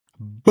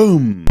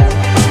Boom!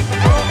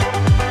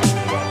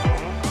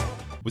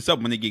 What's up,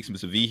 Money Geeks?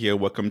 Mr. V here.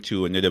 Welcome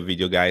to another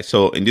video, guys.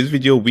 So in this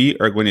video, we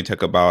are going to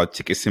talk about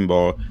ticker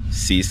symbol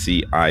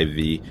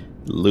CCIV,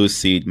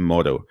 Lucid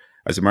Model.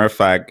 As a matter of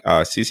fact,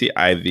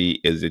 CCIV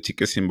is the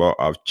ticker symbol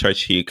of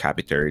Churchill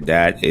Capital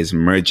that is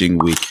merging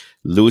with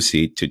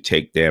Lucid to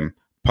take them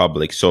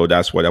public. So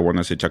that's what I want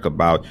us to talk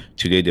about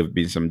today. There have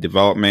been some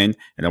development,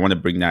 and I want to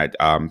bring that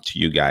to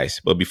you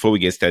guys. But before we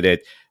get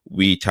started,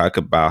 we talk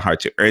about how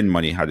to earn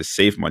money, how to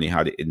save money,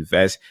 how to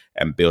invest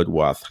and build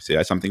wealth. So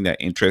that's something that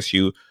interests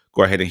you.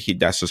 Go ahead and hit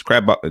that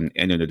subscribe button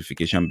and the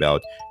notification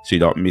bell so you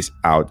don't miss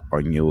out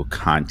on new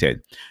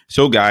content.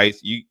 So guys,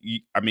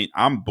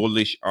 I'm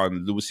bullish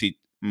on Lucid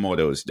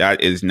Models. That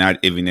is not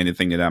even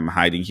anything that I'm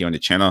hiding here on the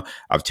channel.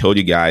 I've told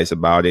you guys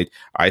about it.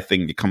 I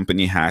think the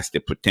company has the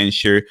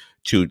potential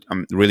to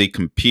really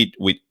compete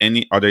with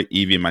any other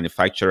EV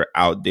manufacturer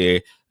out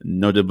there,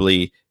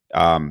 notably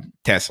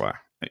Tesla.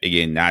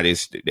 Again, that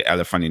is the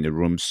elephant in the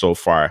room so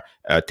far.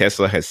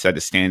 Tesla has set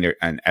the standard,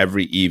 and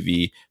every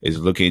EV is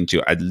looking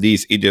to at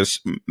least either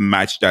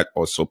match that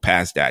or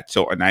surpass that.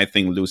 So, and I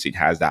think Lucid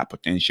has that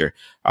potential.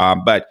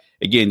 But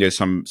again, there's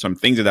some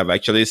things that I've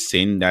actually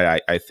seen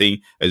that I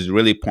think is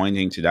really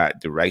pointing to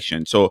that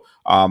direction. So,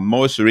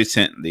 most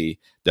recently,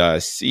 the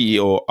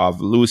CEO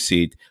of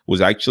Lucid was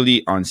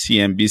actually on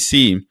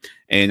CNBC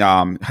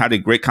and had a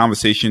great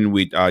conversation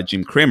with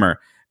Jim Cramer.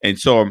 And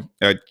so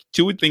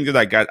two things that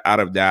I got out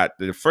of that.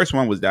 The first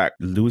one was that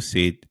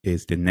Lucid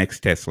is the next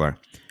Tesla.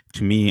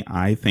 To me,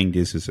 I think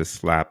this is a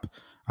slap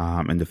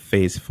in the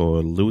face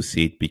for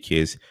Lucid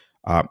because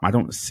I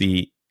don't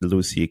see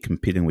Lucid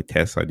competing with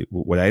Tesla.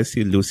 What I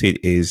see Lucid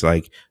is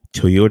like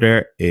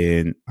Toyota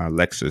and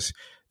Lexus.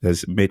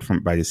 That's made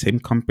by the same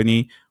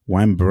company.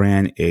 One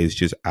brand is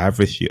just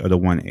average. The other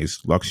one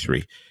is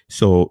luxury.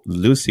 So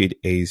Lucid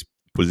is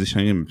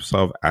positioning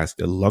himself as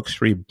the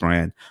luxury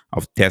brand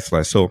of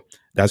Tesla. So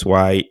that's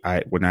why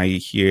when I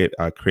hear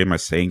Cramer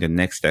saying the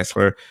next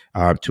Tesla,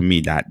 to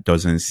me, that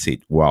doesn't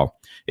sit well.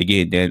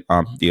 Again, then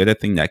the other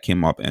thing that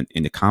came up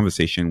in the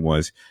conversation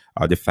was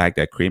the fact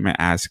that Cramer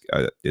asked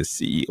the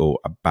CEO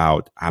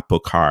about Apple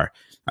Car,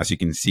 as you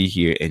can see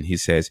here, and he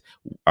says,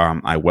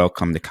 I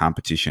welcome the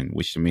competition,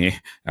 which to me,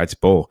 that's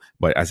bold.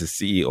 But as a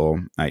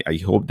CEO, I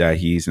hope that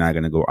he's not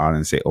going to go out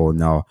and say, oh,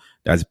 no,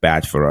 that's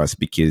bad for us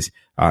because,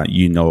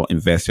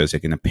 investors are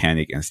going to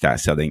panic and start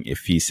selling if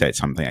he said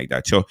something like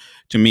that. So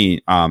to me,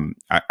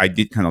 I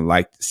did kind of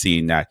like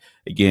seeing that.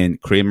 Again,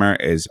 Cramer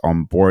is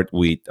on board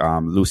with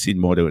Lucid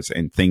Models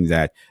and think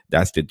that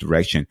that's the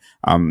direction.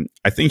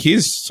 I think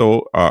he's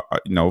so,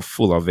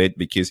 full of it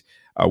because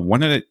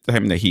one of the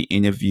time that he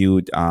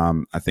interviewed,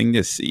 I think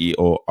the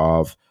CEO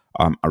of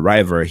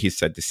Arriver, he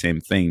said the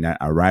same thing, that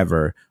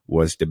Arriver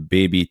was the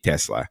baby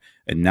Tesla.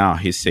 And now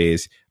he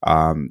says,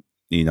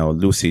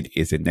 Lucid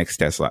is the next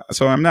Tesla.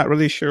 So I'm not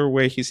really sure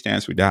where he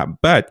stands with that,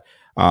 but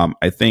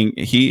I think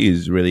he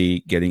is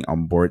really getting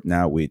on board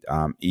now with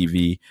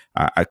EV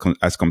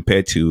as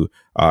compared to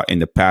in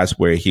the past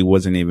where he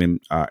wasn't even,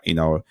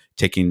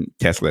 taking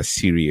Tesla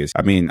serious.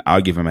 I mean,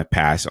 I'll give him a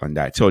pass on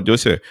that. So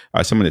those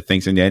are some of the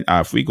things. And then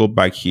if we go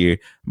back here,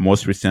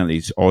 most recently,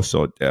 it's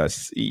also the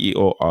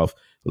CEO of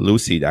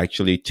Lucid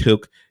actually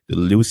took the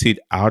Lucid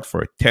out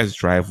for a test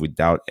drive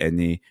without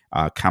any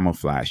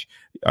camouflage.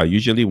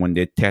 Usually when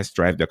they test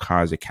drive the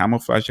cars, they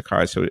camouflage the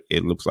car so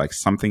it looks like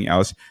something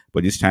else.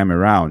 But this time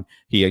around,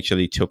 he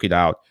actually took it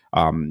out.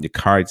 The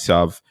car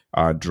itself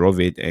drove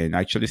it and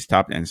actually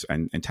stopped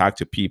and talked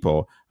to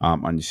people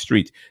on the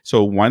street.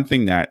 So one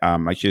thing that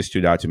actually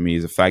stood out to me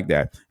is the fact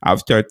that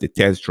after the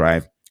test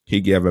drive, he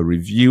gave a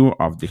review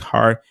of the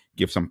car,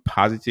 gave some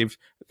positive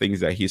things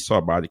that he saw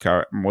about the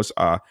car. Most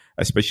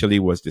especially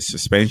was the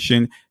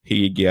suspension.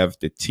 He gave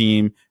the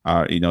team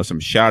some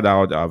shout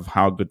out of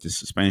how good the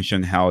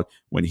suspension held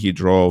when he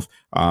drove,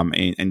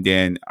 and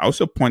then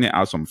also pointed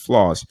out some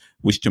flaws,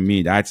 which to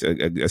me that's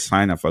a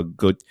sign of a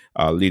good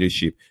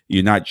leadership.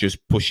 You're not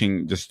just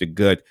pushing just the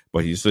good,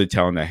 but you're still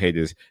telling that, hey,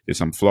 there's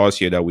some flaws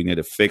here that we need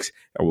to fix,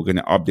 and we're going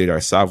to update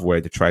our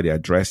software to try to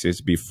address this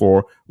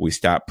before we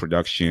start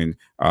production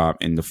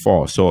in the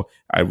fall. So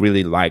I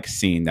really like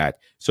seeing that.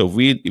 So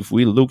if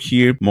we look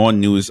here, more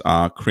news.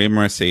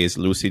 Cramer says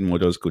Lucid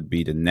Motors could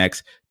be the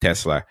next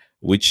Tesla,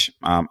 which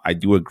I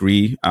do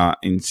agree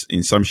in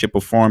some shape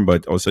or form,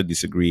 but also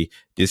disagree.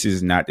 This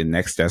is not the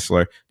next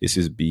Tesla. This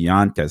is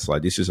beyond Tesla.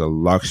 This is a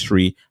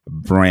luxury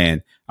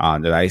brand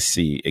that I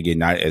see. Again,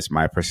 that is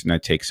my personal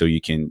take, so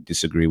you can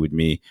disagree with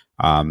me.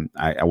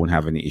 I won't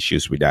have any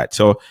issues with that.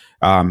 So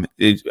on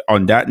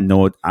that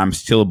note, I'm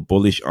still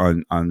bullish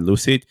on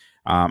Lucid.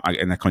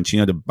 And I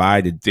continue to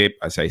buy the dip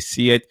as I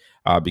see it,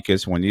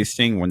 because when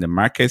the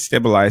market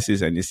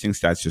stabilizes and this thing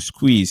starts to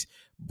squeeze,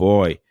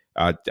 boy,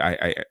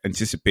 I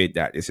anticipate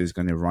that this is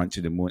going to run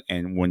to the moon.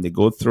 And when they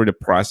go through the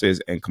process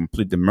and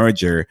complete the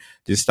merger,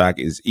 this stock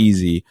is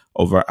easy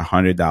over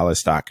 $100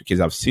 stock, because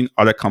I've seen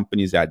other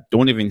companies that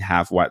don't even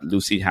have what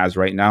Lucid has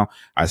right now,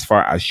 as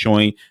far as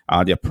showing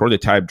their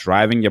prototype,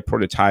 driving their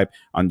prototype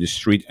on the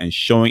street and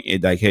showing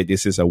it like, hey,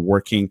 this is a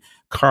working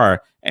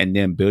car, and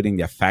then building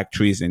their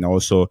factories and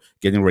also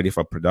getting ready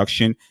for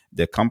production.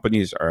 The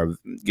companies are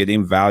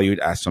getting valued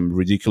at some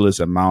ridiculous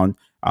amount.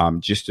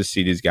 Just to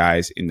see these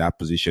guys in that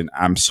position,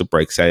 I'm super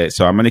excited.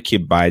 So I'm going to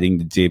keep buying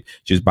the dip,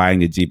 just buying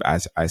the dip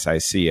as I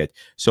see it.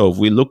 So if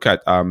we look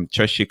at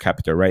Treasury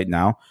Capital right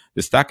now,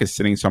 the stock is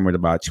sitting somewhere at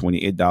about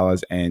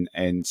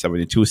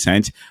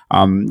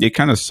 $28.72. They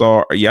kind of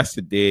saw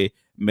yesterday,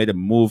 made a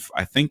move.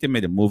 I think they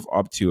made a move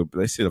up to,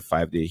 let's say, the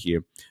 5-day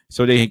here.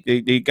 So they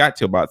got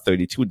to about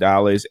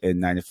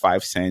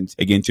 $32.95.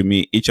 Again, to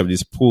me, each of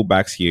these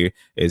pullbacks here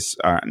is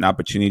an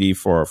opportunity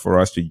for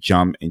us to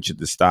jump into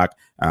the stock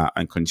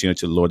and continue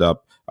to load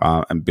up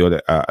and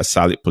build a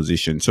solid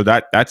position. So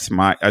that's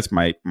my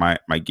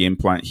game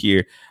plan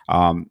here.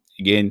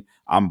 Again,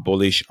 I'm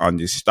bullish on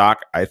this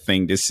stock. I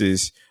think this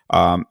is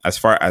as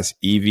far as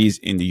EVs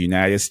in the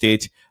United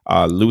States,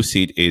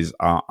 Lucid is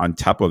on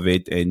top of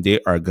it, and they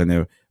are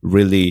gonna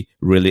really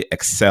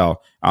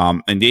excel.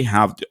 And they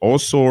have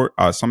also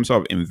some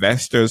sort of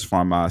investors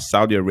from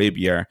Saudi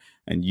Arabia,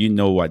 and you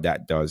know what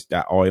that does.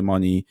 That oil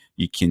money,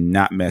 you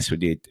cannot mess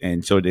with it.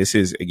 And so this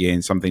is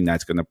again something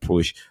that's gonna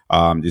push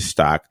the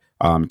stock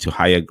to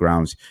higher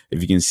grounds.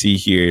 If you can see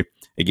here,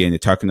 again, they're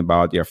talking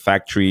about their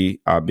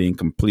factory being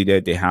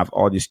completed. They have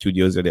all these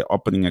studios that they're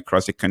opening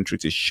across the country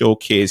to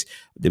showcase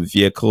the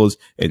vehicles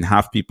and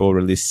have people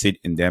really sit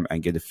in them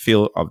and get a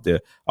feel of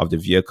the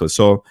vehicle.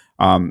 So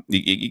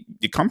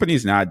the company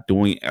is not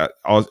doing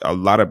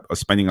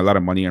spending a lot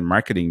of money on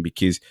marketing,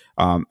 because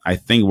I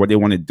think what they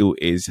want to do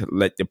is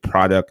let the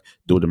product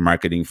do the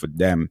marketing for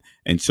them.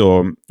 And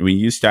so when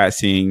you start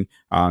seeing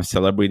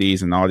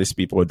celebrities and all these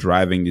people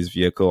driving this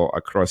vehicle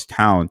across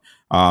town,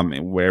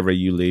 and wherever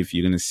you live,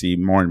 you're going to see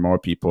more and more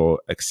people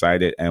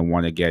excited and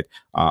want to get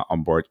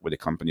on board with the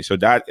company. So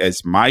that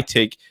is my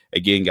take.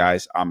 Again,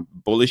 guys, I'm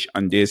bullish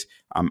on this.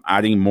 I'm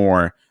adding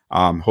more.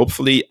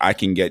 Hopefully, I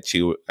can get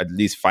to at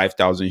least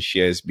 5,000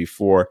 shares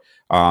before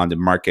the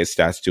market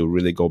starts to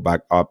really go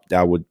back up.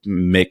 That would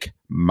make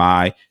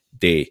my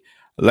day.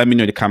 Let me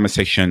know in the comment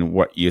section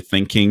what you're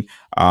thinking.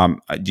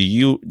 Did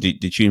you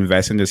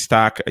invest in the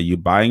stock? Are you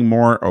buying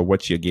more, or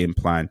what's your game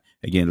plan?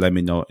 Again, let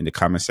me know in the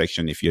comment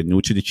section. If you're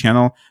new to the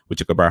channel, we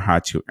talk about how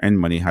to earn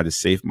money, how to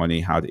save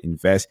money, how to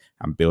invest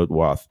and build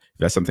wealth. If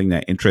that's something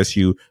that interests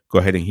you, go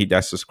ahead and hit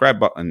that subscribe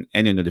button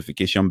and the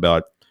notification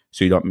bell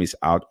so you don't miss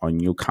out on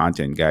new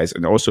content, guys.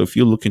 And also, if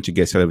you're looking to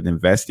get started with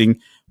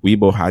investing,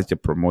 WeBull has the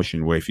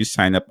promotion where if you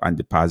sign up and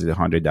deposit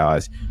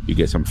 $100, you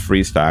get some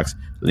free stocks.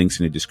 Links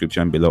in the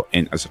description below.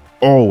 And as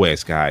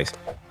always, guys,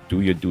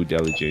 do your due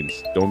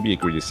diligence. Don't be a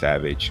greedy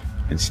savage,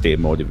 and stay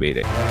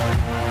motivated.